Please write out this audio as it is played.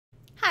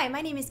Hi,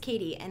 my name is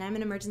Katie, and I'm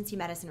an emergency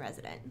medicine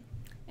resident.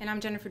 And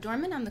I'm Jennifer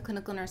Dorman. I'm the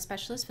clinical nurse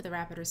specialist for the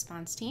Rapid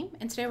Response Team.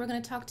 And today we're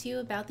going to talk to you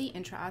about the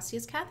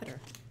intraosseous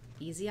catheter,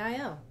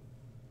 EZ-IO.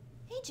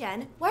 Hey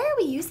Jen, why are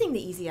we using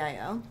the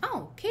EZ-IO?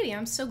 Oh, Katie,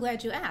 I'm so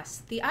glad you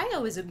asked. The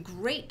IO is a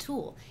great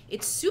tool.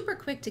 It's super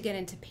quick to get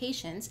into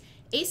patients.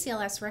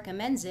 ACLS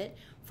recommends it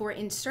for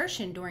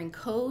insertion during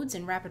codes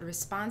and rapid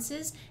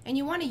responses, and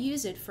you want to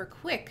use it for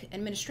quick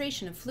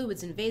administration of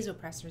fluids and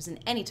vasopressors in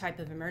any type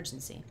of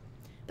emergency.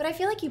 But I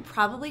feel like you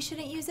probably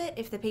shouldn't use it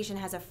if the patient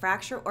has a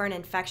fracture or an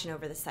infection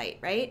over the site,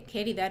 right?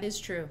 Katie, that is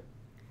true.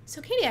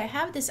 So Katie, I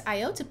have this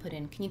IO to put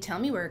in. Can you tell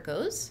me where it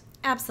goes?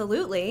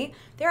 Absolutely.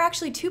 There are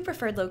actually two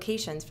preferred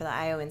locations for the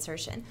IO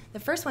insertion. The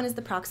first one is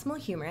the proximal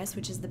humerus,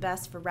 which is the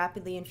best for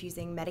rapidly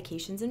infusing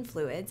medications and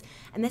fluids.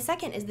 And the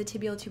second is the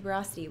tibial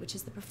tuberosity, which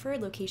is the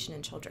preferred location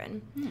in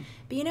children.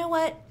 But you know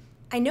what?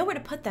 I know where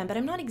to put them, but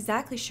I'm not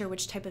exactly sure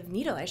which type of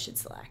needle I should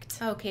select.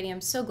 Oh, Katie,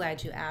 I'm so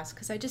glad you asked,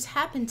 because I just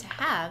happen to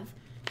have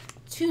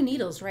two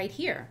needles right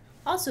here.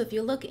 Also, if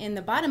you look in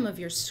the bottom of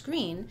your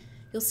screen,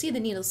 you'll see the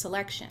needle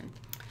selection.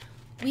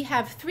 We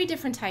have three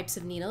different types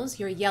of needles.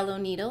 Your yellow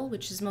needle,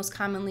 which is most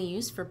commonly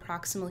used for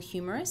proximal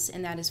humerus,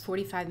 and that is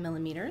 45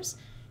 millimeters.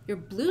 Your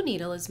blue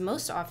needle is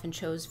most often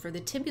chosen for the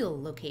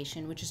tibial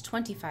location, which is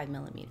 25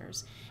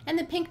 millimeters. And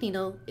the pink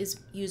needle is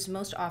used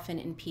most often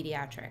in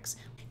pediatrics.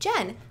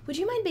 Jen, would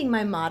you mind being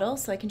my model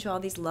so I can show all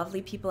these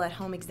lovely people at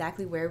home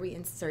exactly where we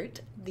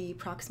insert the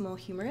proximal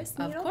humerus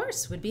needle? Of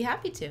course, would be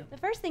happy to. The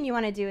first thing you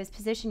want to do is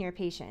position your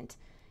patient.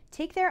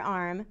 Take their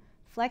arm,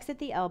 flex at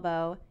the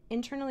elbow,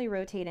 internally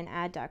rotate and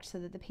adduct so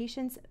that the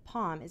patient's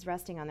palm is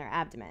resting on their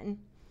abdomen.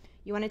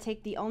 You want to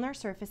take the ulnar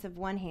surface of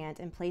one hand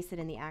and place it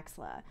in the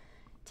axilla.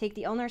 Take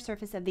the ulnar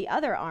surface of the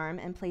other arm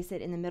and place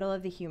it in the middle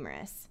of the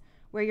humerus.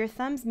 Where your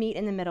thumbs meet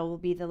in the middle will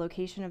be the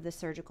location of the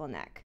surgical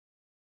neck.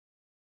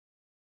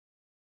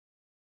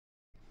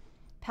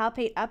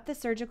 Palpate up the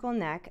surgical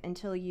neck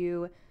until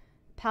you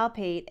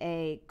palpate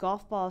a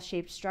golf ball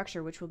shaped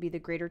structure, which will be the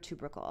greater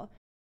tubercle.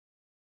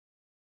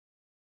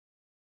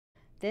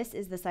 This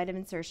is the site of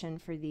insertion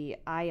for the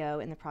IO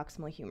in the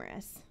proximal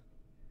humerus.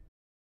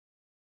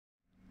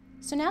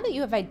 So now that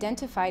you have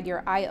identified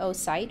your IO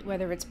site,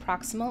 whether it's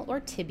proximal or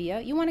tibia,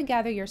 you want to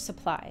gather your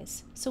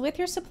supplies. So with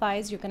your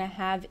supplies, you're going to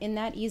have in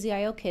that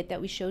EZ-IO kit that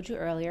we showed you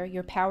earlier,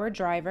 your power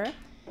driver,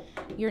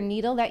 your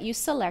needle that you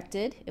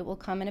selected. It will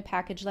come in a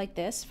package like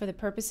this. For the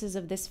purposes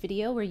of this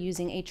video, we're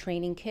using a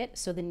training kit,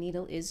 so the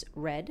needle is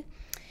red.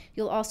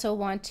 You'll also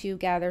want to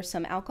gather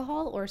some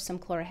alcohol or some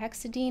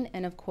chlorhexidine,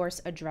 and of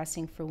course a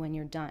dressing for when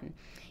you're done.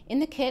 In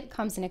the kit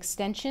comes an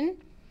extension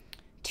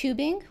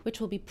tubing, which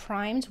will be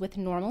primed with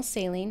normal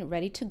saline,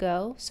 ready to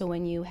go. So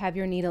when you have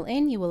your needle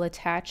in, you will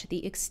attach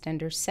the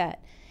extender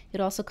set. It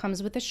also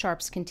comes with a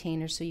sharps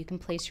container so you can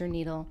place your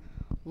needle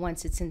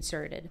once it's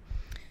inserted.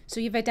 So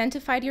you've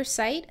identified your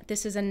site.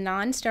 This is a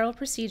non-sterile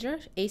procedure,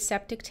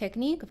 aseptic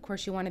technique. Of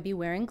course, you want to be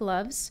wearing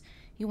gloves.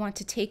 You want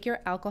to take your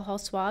alcohol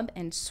swab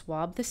and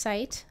swab the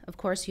site. Of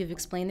course, you've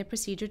explained the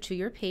procedure to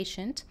your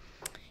patient.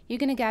 You're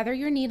going to gather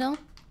your needle.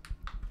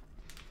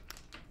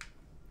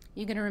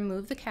 You're going to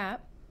remove the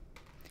cap,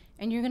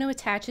 and you're going to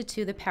attach it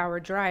to the power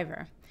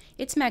driver.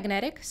 It's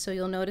magnetic, so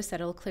you'll notice that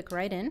it'll click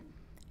right in,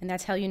 and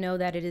that's how you know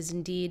that it is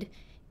indeed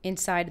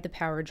inside the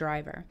power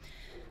driver.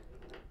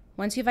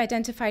 Once you've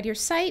identified your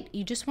site,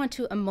 you just want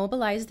to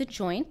immobilize the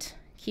joint,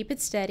 keep it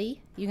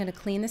steady. You're going to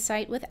clean the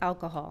site with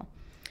alcohol.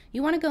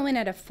 You want to go in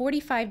at a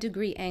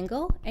 45-degree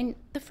angle, and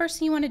the first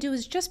thing you want to do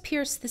is just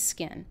pierce the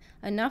skin,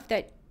 enough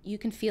that you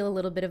can feel a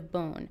little bit of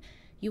bone.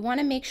 You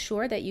want to make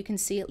sure that you can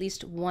see at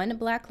least one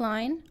black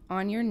line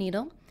on your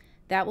needle.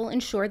 That will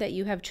ensure that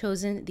you have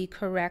chosen the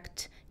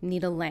correct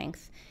needle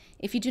length.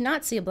 If you do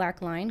not see a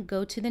black line,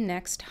 go to the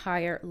next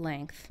higher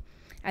length.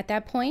 At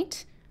that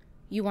point,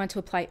 you want to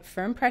apply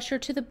firm pressure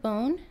to the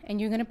bone,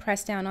 and you're going to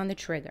press down on the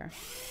trigger.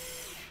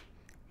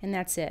 And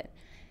that's it.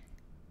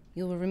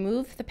 You will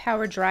remove the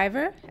power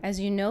driver. As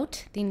you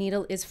note, the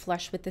needle is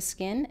flush with the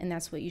skin, and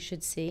that's what you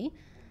should see.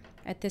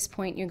 At this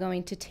point, you're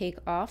going to take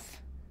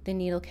off the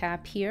needle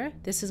cap here.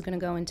 This is going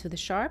to go into the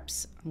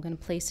sharps. I'm going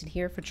to place it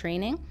here for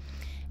training.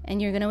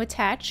 And you're going to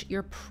attach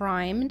your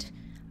primed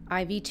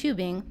IV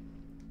tubing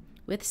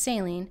with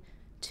saline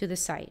to the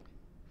site.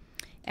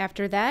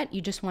 After that,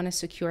 you just want to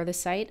secure the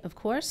site, of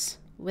course,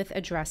 with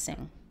a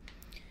dressing.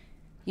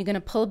 You're going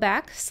to pull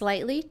back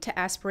slightly to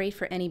aspirate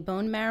for any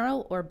bone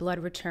marrow or blood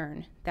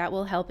return. That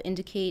will help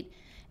indicate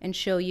and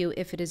show you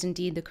if it is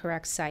indeed the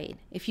correct site.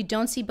 If you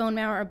don't see bone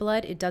marrow or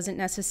blood, it doesn't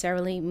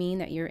necessarily mean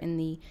that you're in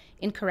the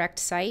incorrect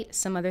site.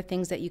 Some other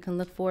things that you can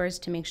look for is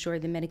to make sure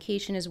the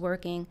medication is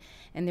working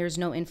and there's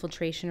no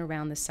infiltration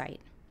around the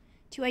site.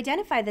 To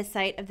identify the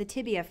site of the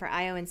tibia for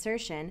IO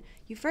insertion,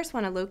 you first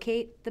want to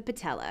locate the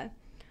patella.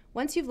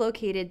 Once you've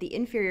located the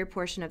inferior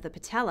portion of the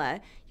patella,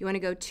 you want to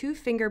go 2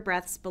 finger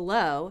breadths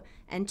below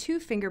and 2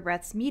 finger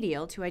breadths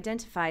medial to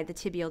identify the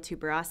tibial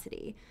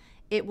tuberosity.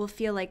 It will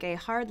feel like a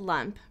hard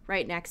lump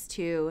right next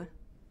to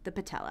the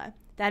patella.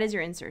 That is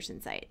your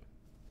insertion site.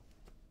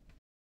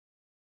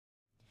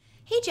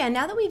 Hey Jen,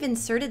 now that we've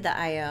inserted the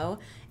IO,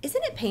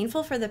 isn't it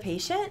painful for the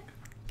patient?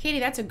 Katie,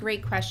 that's a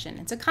great question.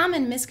 It's a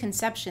common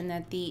misconception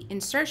that the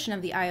insertion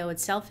of the IO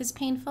itself is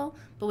painful,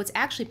 but what's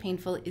actually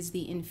painful is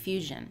the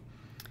infusion.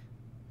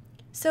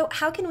 So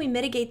how can we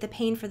mitigate the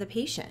pain for the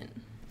patient?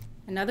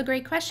 Another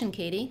great question,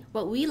 Katie.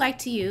 What we like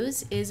to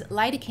use is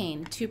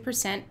lidocaine,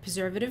 2%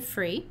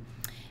 preservative-free.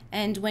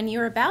 And when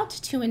you're about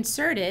to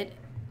insert it,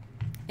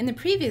 in the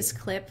previous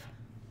clip,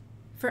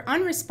 for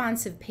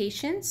unresponsive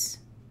patients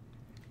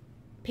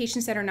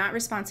that are not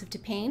responsive to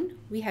pain,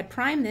 we had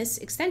primed this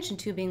extension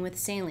tubing with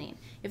saline.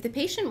 If the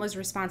patient was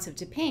responsive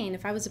to pain,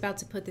 if I was about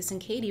to put this in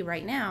Katie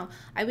right now,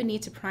 I would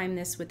need to prime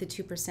this with the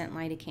 2%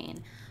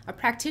 lidocaine. A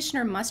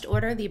practitioner must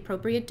order the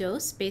appropriate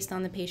dose based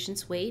on the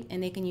patient's weight,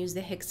 and they can use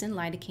the Hickson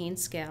lidocaine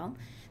scale.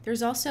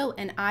 There's also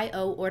an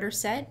IO order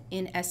set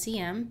in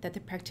SEM that the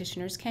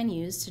practitioners can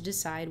use to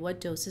decide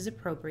what dose is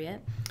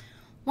appropriate.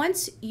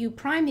 Once you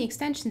prime the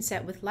extension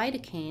set with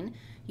lidocaine,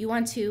 you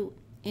want to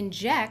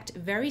inject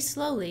very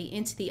slowly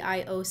into the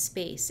IO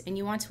space, and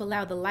you want to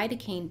allow the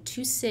lidocaine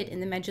to sit in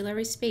the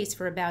medullary space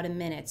for about a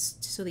minute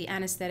so the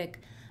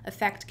anesthetic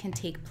effect can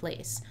take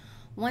place.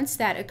 Once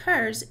that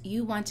occurs,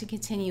 you want to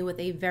continue with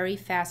a very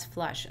fast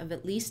flush of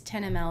at least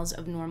 10 mLs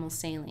of normal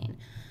saline.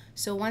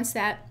 So once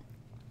that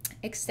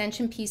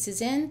extension piece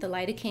is in, the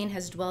lidocaine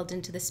has dwelled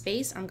into the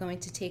space, I'm going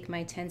to take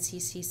my 10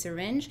 cc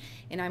syringe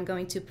and I'm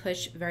going to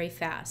push very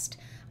fast.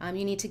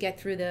 You need to get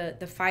through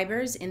the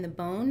fibers in the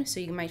bone,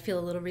 so you might feel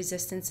a little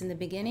resistance in the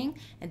beginning,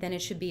 and then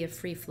it should be a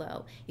free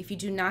flow. If you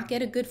do not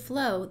get a good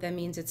flow, that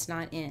means it's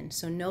not in.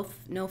 So no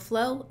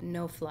flow,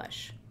 no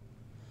flush.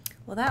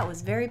 Well, that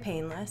was very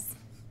painless.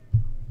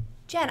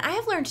 Jen, I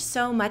have learned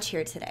so much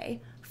here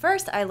today.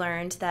 First, I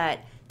learned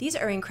that these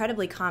are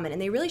incredibly common,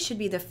 and they really should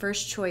be the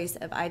first choice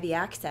of IV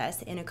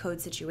access in a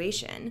code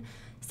situation.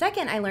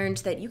 Second, I learned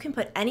that you can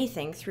put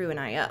anything through an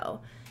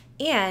IO.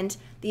 And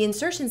the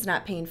insertion's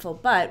not painful,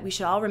 but we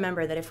should all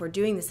remember that if we're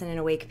doing this in an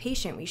awake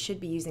patient, we should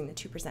be using the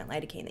 2%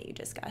 lidocaine that you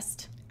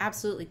discussed.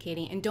 Absolutely,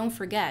 Katie. And don't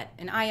forget,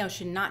 an IO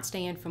should not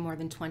stay in for more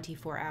than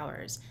 24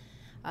 hours.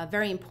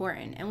 Very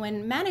important. And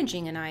when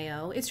managing an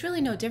IO, it's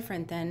really no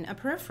different than a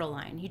peripheral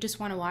line. You just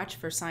want to watch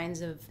for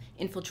signs of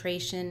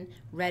infiltration,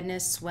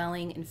 redness,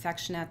 swelling,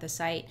 infection at the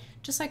site,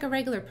 just like a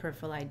regular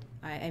peripheral IV.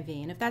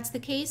 And if that's the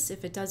case,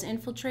 if it does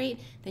infiltrate,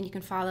 then you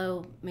can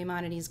follow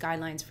Maimonides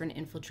guidelines for an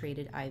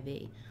infiltrated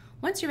IV.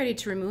 Once you're ready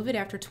to remove it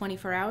after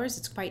 24 hours,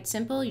 it's quite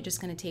simple. You're just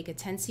going to take a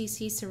 10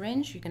 cc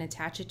syringe, you're going to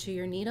attach it to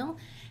your needle,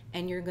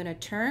 and you're going to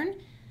turn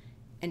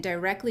and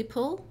directly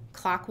pull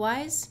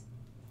clockwise,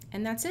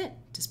 and that's it.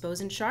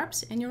 Dispose in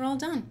sharps, and you're all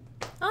done.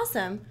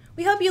 Awesome.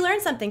 We hope you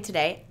learned something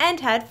today and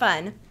had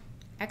fun.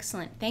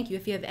 Excellent. Thank you.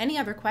 If you have any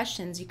other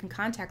questions, you can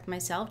contact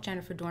myself,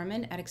 Jennifer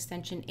Dorman, at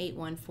extension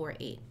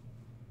 8148.